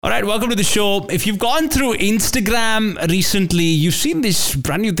All right, welcome to the show. If you've gone through Instagram recently, you've seen this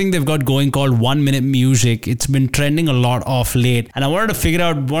brand new thing they've got going called 1 Minute Music. It's been trending a lot of late. And I wanted to figure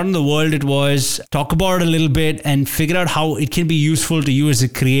out what in the world it was, talk about it a little bit, and figure out how it can be useful to you as a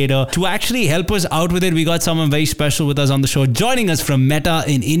creator. To actually help us out with it, we got someone very special with us on the show. Joining us from Meta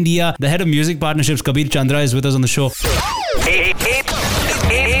in India, the head of music partnerships, Kabir Chandra, is with us on the show. Hey. Good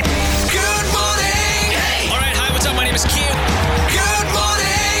morning. Hey. All right, hi, what's up? My name is Q.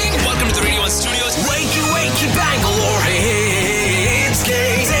 Studios. Wakey, Bangalore. Hey, it's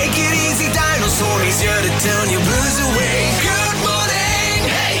Kay. Take it easy, dinosaur. He's here to turn your blues away. Good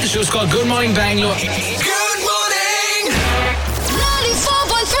morning. Hey. The show's called Good Morning Bangalore. Good morning.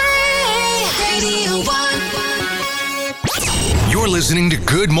 94.3 Radio 1. You're listening to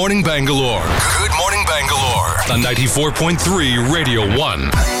Good Morning Bangalore. Good Morning Bangalore on 94.3 Radio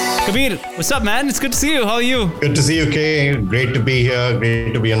 1. Kabir, what's up, man? It's good to see you. How are you? Good to see you, Kay. Great to be here.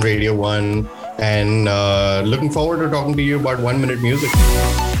 Great to be on Radio 1. And looking forward to talking to you about 1 Minute Music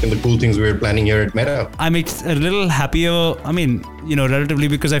and the cool things we're planning here at Meta. I'm a little happier, relatively,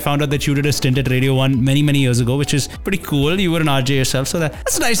 because I found out that you did a stint at Radio 1 many, many years ago, which is pretty cool. You were an RJ yourself, so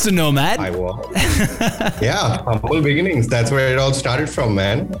that's nice to know, man. I was. Yeah, humble beginnings. That's where it all started from,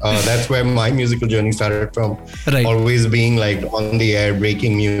 man. That's where my musical journey started from. Right. Always being like on the air,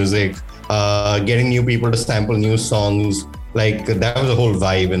 breaking music, getting new people to sample new songs. Like that was a whole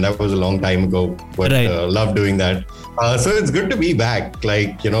vibe, and that was a long time ago, but right. Love doing that. So it's good to be back.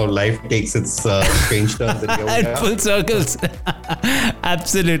 Like, life takes its strange turns and full circles.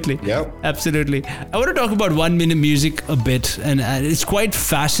 Absolutely. Yep. Absolutely. I want to talk about 1 Minute Music a bit, and it's quite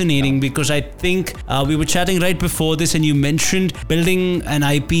fascinating because I think we were chatting right before this, and you mentioned building an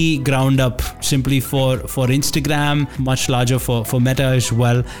IP ground up simply for Instagram, much larger for Meta as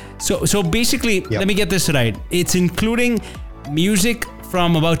well. So basically, Let me get this right. It's including music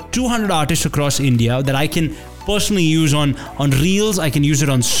from about 200 artists across India that I can personally use on Reels. I can use it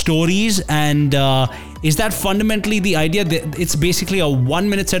on stories. And is that fundamentally the idea that it's basically a 1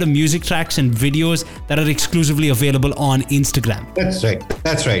 minute set of music tracks and videos that are exclusively available on Instagram? That's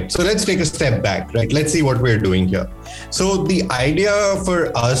right. So let's take a step back, right? Let's see what we're doing here. So the idea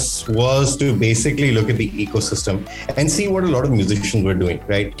for us was to basically look at the ecosystem and see what a lot of musicians were doing,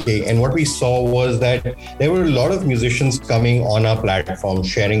 right? Okay. And what we saw was that there were a lot of musicians coming on our platform,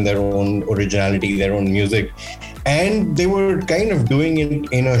 sharing their own originality, their own music. And they were kind of doing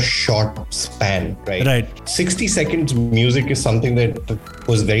it in a short span, right? 60 seconds music is something that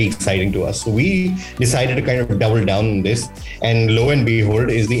was very exciting to us. So we decided to kind of double down on this. And lo and behold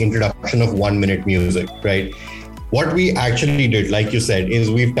is the introduction of 1 Minute Music, right? What we actually did, like you said,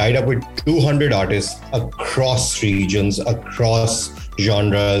 is we've tied up with 200 artists across regions, across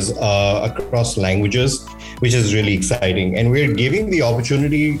genres, across languages, which is really exciting. And we're giving the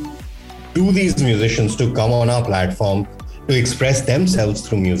opportunity to these musicians to come on our platform to express themselves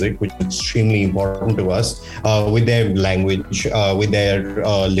through music, which is extremely important to us, with their language, with their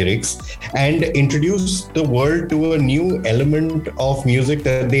lyrics, and introduce the world to a new element of music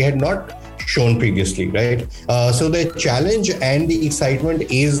that they had not shown previously, right? So the challenge and the excitement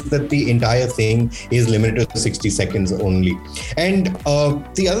is that the entire thing is limited to 60 seconds only. And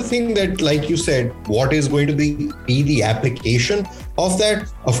the other thing that, like you said, what is going to be the application of that?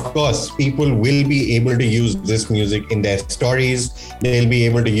 Of course, people will be able to use this music in their stories. They'll be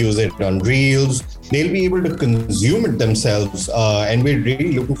able to use it on Reels. They'll be able to consume it themselves. And we're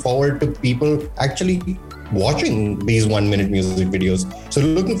really looking forward to people actually watching these 1 minute music videos. So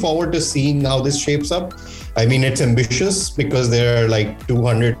looking forward to seeing how this shapes up. I mean, it's ambitious because there are like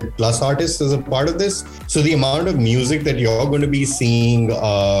 200 plus artists as a part of this. So the amount of music that you're going to be seeing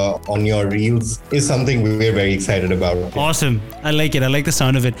on your Reels is something we're very excited about. Awesome. I like it. I like the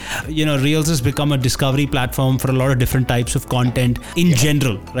sound of it. Reels has become a discovery platform for a lot of different types of content in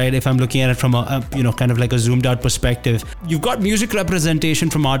general, right? If I'm looking at it from a kind of like a zoomed out perspective, you've got music representation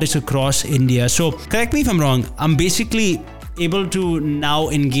from artists across India. So correct me if I'm wrong. I'm basically able to now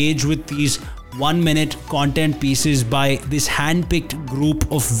engage with these 1 minute content pieces by this hand-picked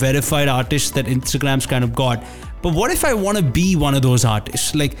group of verified artists that Instagram's kind of got. But what if I want to be one of those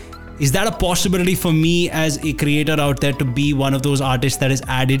artists? Like, is that a possibility for me as a creator out there to be one of those artists that is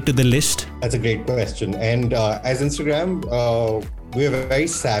added to the list? That's a great question. And as Instagram, we're very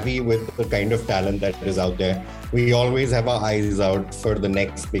savvy with the kind of talent that is out there. We always have our eyes out for the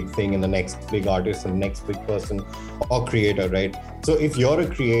next big thing and the next big artist and the next big person or creator, right? So if you're a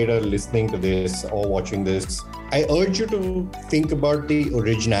creator listening to this or watching this, I urge you to think about the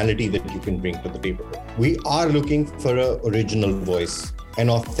originality that you can bring to the table. We are looking for an original voice, an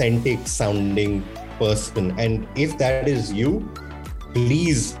authentic sounding person. And if that is you,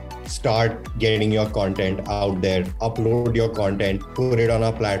 please start getting your content out there, upload your content, put it on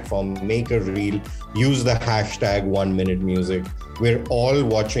our platform, make a reel, use the hashtag 1 minute music. We're all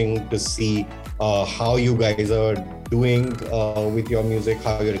watching to see how you guys are doing with your music,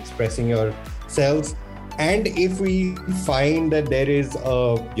 how you're expressing yourselves. And if we find that there is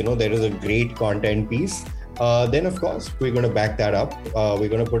a great content piece, then of course we're going to back that up. We're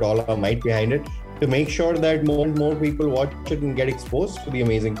going to put all our might behind it to make sure that more and more people watch it and get exposed to the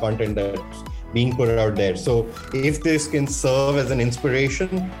amazing content that's being put out there. So if this can serve as an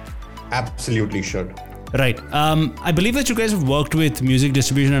inspiration, absolutely should. Right. I believe that you guys have worked with music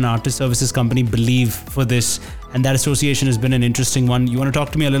distribution and artist services company Believe for this, and that association has been an interesting one. You want to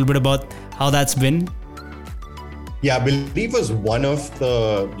talk to me a little bit about how that's been? Yeah, Believe was one of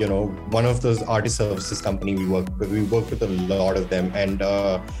those artist services company we work with. We work with a lot of them, and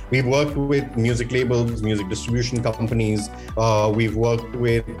we've worked with music labels, music distribution companies. We've worked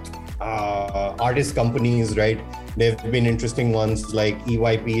with artist companies, right? There have been interesting ones like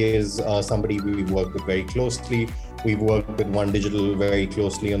EYP is somebody we've worked with very closely. We've worked with One Digital very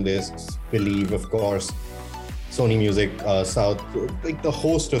closely on this. Believe, of course. Sony Music South, like the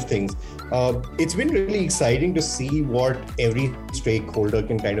host of things. It's been really exciting to see what every stakeholder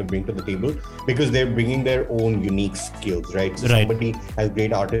can kind of bring to the table, because they're bringing their own unique skills, right? So somebody has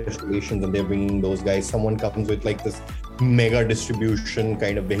great artist relations and they're bringing those guys. Someone comes with like this mega distribution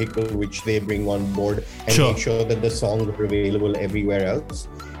kind of vehicle, which they bring on board and make sure that the songs are available everywhere else.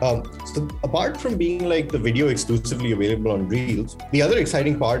 So apart from being like the video exclusively available on Reels, the other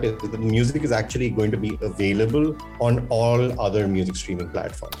exciting part is that the music is actually going to be available on all other music streaming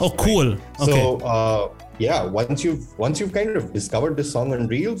platforms. Oh, cool. Right? Okay. So once you've kind of discovered this song on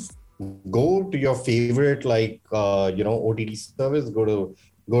Reels, go to your favorite OTT service, go to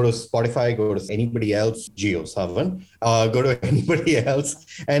Spotify, go to anybody else, JioSaavn, go to anybody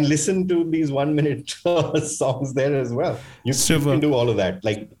else and listen to these 1 minute songs there as well. You can do all of that.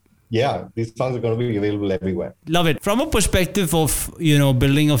 These songs are going to be available everywhere. Love it. From a perspective of,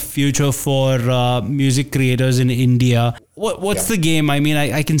 building a future for music creators in India, what's the game? I mean,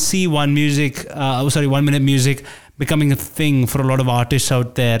 I can see 1 minute music becoming a thing for a lot of artists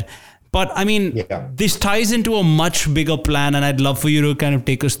out there. But I mean, this ties into a much bigger plan, and I'd love for you to kind of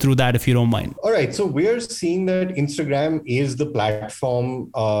take us through that if you don't mind. All right. So we're seeing that Instagram is the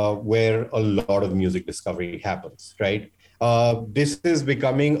platform where a lot of music discovery happens, right? This is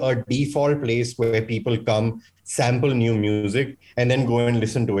becoming a default place where people come, sample new music, and then go and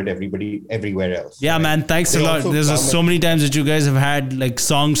listen to it everywhere else. Yeah, right? Man, thanks a lot. There's so many times that you guys have had like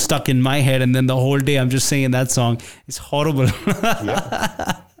songs stuck in my head, and then the whole day I'm just singing that song. It's horrible.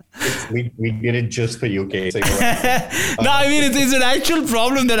 We did it just for UK. So no, I mean, it's an actual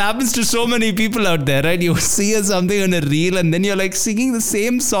problem that happens to so many people out there, right? You see something on a reel and then you're like singing the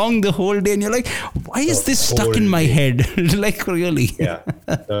same song the whole day and you're like, why is this stuck in my head? Like, really? Yeah,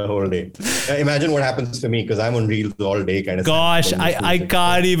 the whole day. Imagine what happens to me because I'm on reels all day kind of. Gosh, I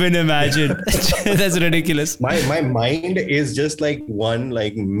can't even imagine. That's ridiculous. My mind is just like one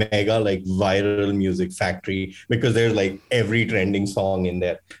like mega like viral music factory because there's like every trending song in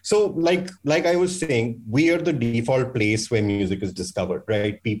there. So like I was saying, we are the default place where music is discovered,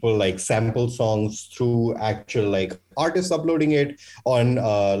 right? People like sample songs through actual like artists uploading it on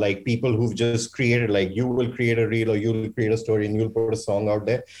like people who've just created, like you will create a reel or you'll create a story and you'll put a song out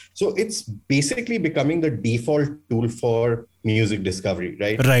there. So it's basically becoming the default tool for music discovery,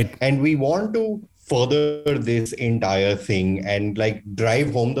 right? Right. And we want to further this entire thing and like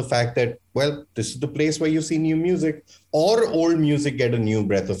drive home the fact that, well, this is the place where you see new music or old music get a new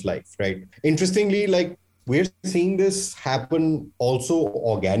breath of life, right? Interestingly, like we're seeing this happen also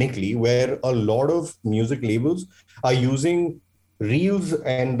organically, where a lot of music labels are using reels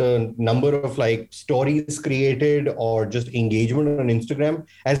and the number of like stories created or just engagement on Instagram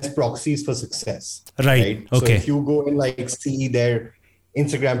as proxies for success. Right? Okay. So if you go and like see their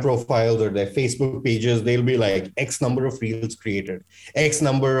Instagram profiles or their Facebook pages, they'll be like X number of reels created, X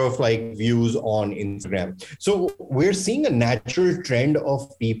number of like views on Instagram. So we're seeing a natural trend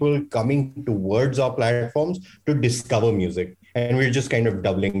of people coming towards our platforms to discover music. And we're just kind of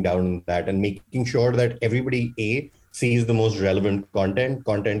doubling down on that and making sure that everybody sees the most relevant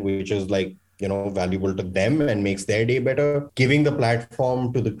content which is like, valuable to them and makes their day better, giving the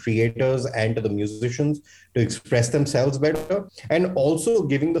platform to the creators and to the musicians to express themselves better, and also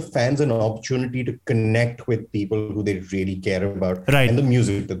giving the fans an opportunity to connect with people who they really care about and the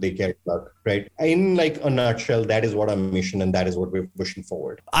music that they care about, right? In like a nutshell, that is what our mission and that is what we're pushing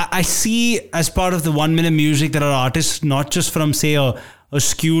forward. I see as part of the 1 minute music, there are artists, not just from say a a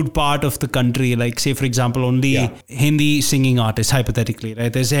skewed part of the country, like say for example only Hindi singing artists, hypothetically,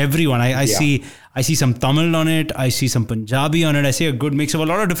 right? There's everyone. I see some Tamil on it, I see some Punjabi on it, I see a good mix of a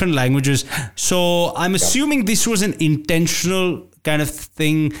lot of different languages. So I'm assuming this was an intentional kind of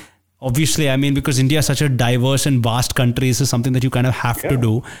thing. Obviously, I mean, because India is such a diverse and vast country, this is something that you kind of have to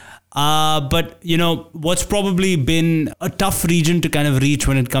do. But, you know, what's probably been a tough region to kind of reach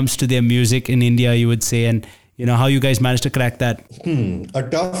when it comes to their music in India, you would say, and, you know, how you guys managed to crack that? A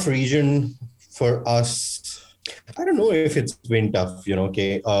tough region for us. I don't know if it's been tough, you know,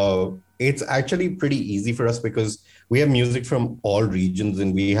 okay. It's actually pretty easy for us because we have music from all regions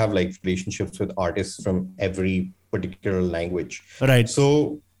and we have like relationships with artists from every particular language. Right.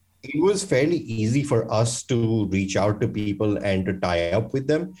 So it was fairly easy for us to reach out to people and to tie up with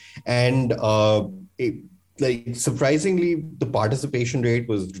them. And surprisingly, the participation rate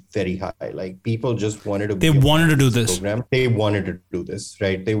was very high. Like people just wanted to do this program. They wanted to do this,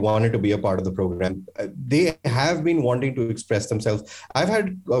 right? They wanted to be a part of the program. They have been wanting to express themselves. I've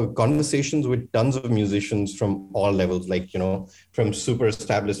had conversations with tons of musicians from all levels, like, you know, from super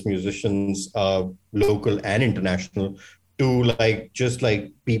established musicians, local and international, to like just like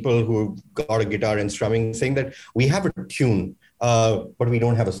people who got a guitar and strumming, saying that we have a tune, but we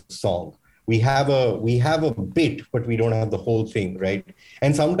don't have a song. We have a bit, but we don't have the whole thing, right?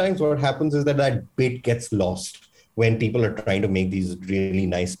 And sometimes what happens is that bit gets lost when people are trying to make these really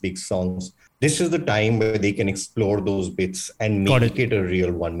nice big songs. This is the time where they can explore those bits and make it a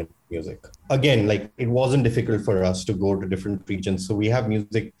real 1 minute music. Again, like it wasn't difficult for us to go to different regions. So we have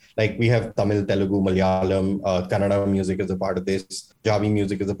music, like we have Tamil, Telugu, Malayalam, Kannada music is a part of this. Punjabi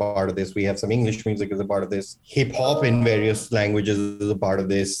music is a part of this. We have some English music as a part of this. Hip hop in various languages is a part of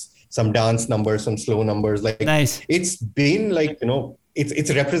this. Some dance numbers, some slow numbers. Like nice. It's been like, you know,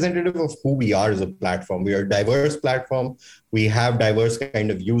 it's representative of who we are as a platform. We are a diverse platform. We have diverse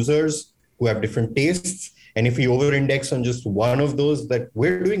kind of users who have different tastes. And if we over-index on just one of those, that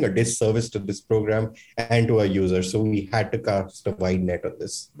we're doing a disservice to this program and to our users. So we had to cast a wide net on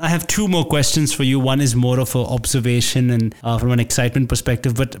this. I have two more questions for you. One is more of an observation and from an excitement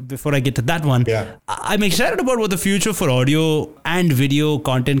perspective. But before I get to that one, I'm excited about what the future for audio and video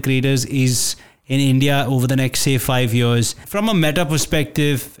content creators is in India over the next, say, 5 years. From a meta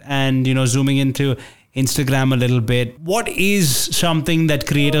perspective and, you know, zooming into Instagram a little bit, what is something that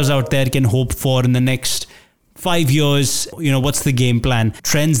creators out there can hope for in the next 5 years? You know, what's the game plan?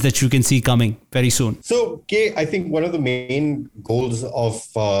 Trends that you can see coming very soon? So, I think one of the main goals of,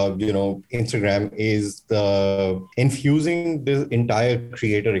 Instagram is infusing the entire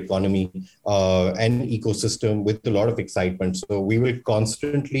creator economy and ecosystem with a lot of excitement. So we will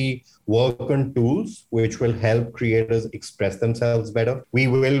constantly work on tools which will help creators express themselves better. We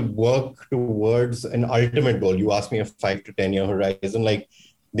will work towards an ultimate goal. You asked me a 5 to 10 year horizon, like,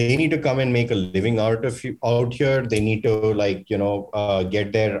 they need to come and make a living out here. They need to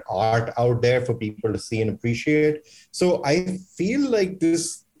get their art out there for people to see and appreciate. So I feel like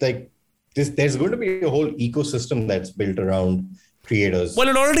this, there's going to be a whole ecosystem that's built around creators. Well,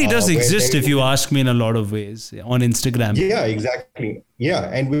 it already does exist, if you ask me, in a lot of ways on Instagram. Yeah, exactly. Yeah.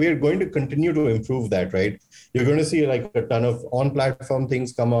 And we're going to continue to improve that, right? You're going to see like a ton of on-platform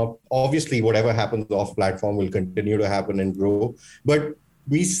things come up. Obviously, whatever happens off-platform will continue to happen and grow. But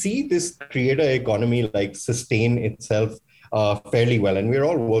we see this creator economy like sustain itself fairly well, and we're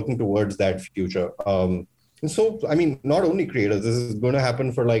all working towards that future. And so, I mean, not only creators, this is going to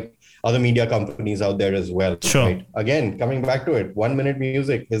happen for like other media companies out there as well. Sure. Right? Again, coming back to it, 1 minute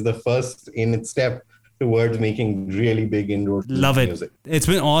music is the first in its step towards making really big inroads. Love it. Music. It's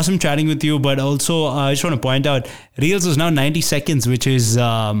been awesome chatting with you, but also I just want to point out, Reels is now 90 seconds, which is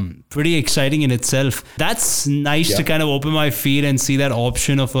pretty exciting in itself. That's nice to kind of open my feed and see that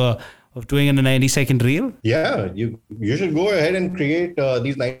option of doing a 90-second reel. Yeah, you should go ahead and create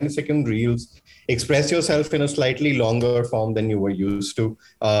these 90-second reels. Express yourself in a slightly longer form than you were used to.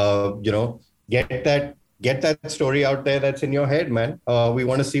 Get that story out there that's in your head, man. We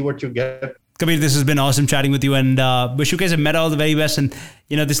want to see what you get. Kabir, this has been awesome chatting with you, and wish you guys have met all the very best. And,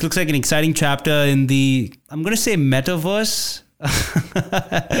 you know, this looks like an exciting chapter in the, I'm going to say metaverse.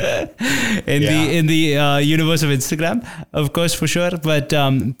 in the universe of Instagram, of course, for sure. But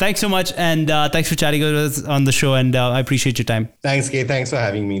thanks so much, and thanks for chatting with us on the show, and I appreciate your time. Thanks, Kay. Thanks for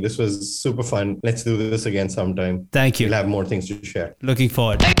having me. This was super fun. Let's do this again sometime. Thank you. We'll have more things to share. Looking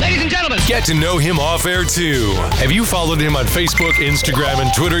forward. Ladies and gentlemen, get to know him off air too. Have you followed him on Facebook, Instagram,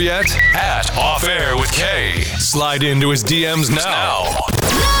 and Twitter yet? At Off Air with Kay. Slide into his DMs now.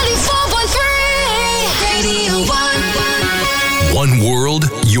 94.3 Radio 1. One World,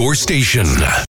 your station.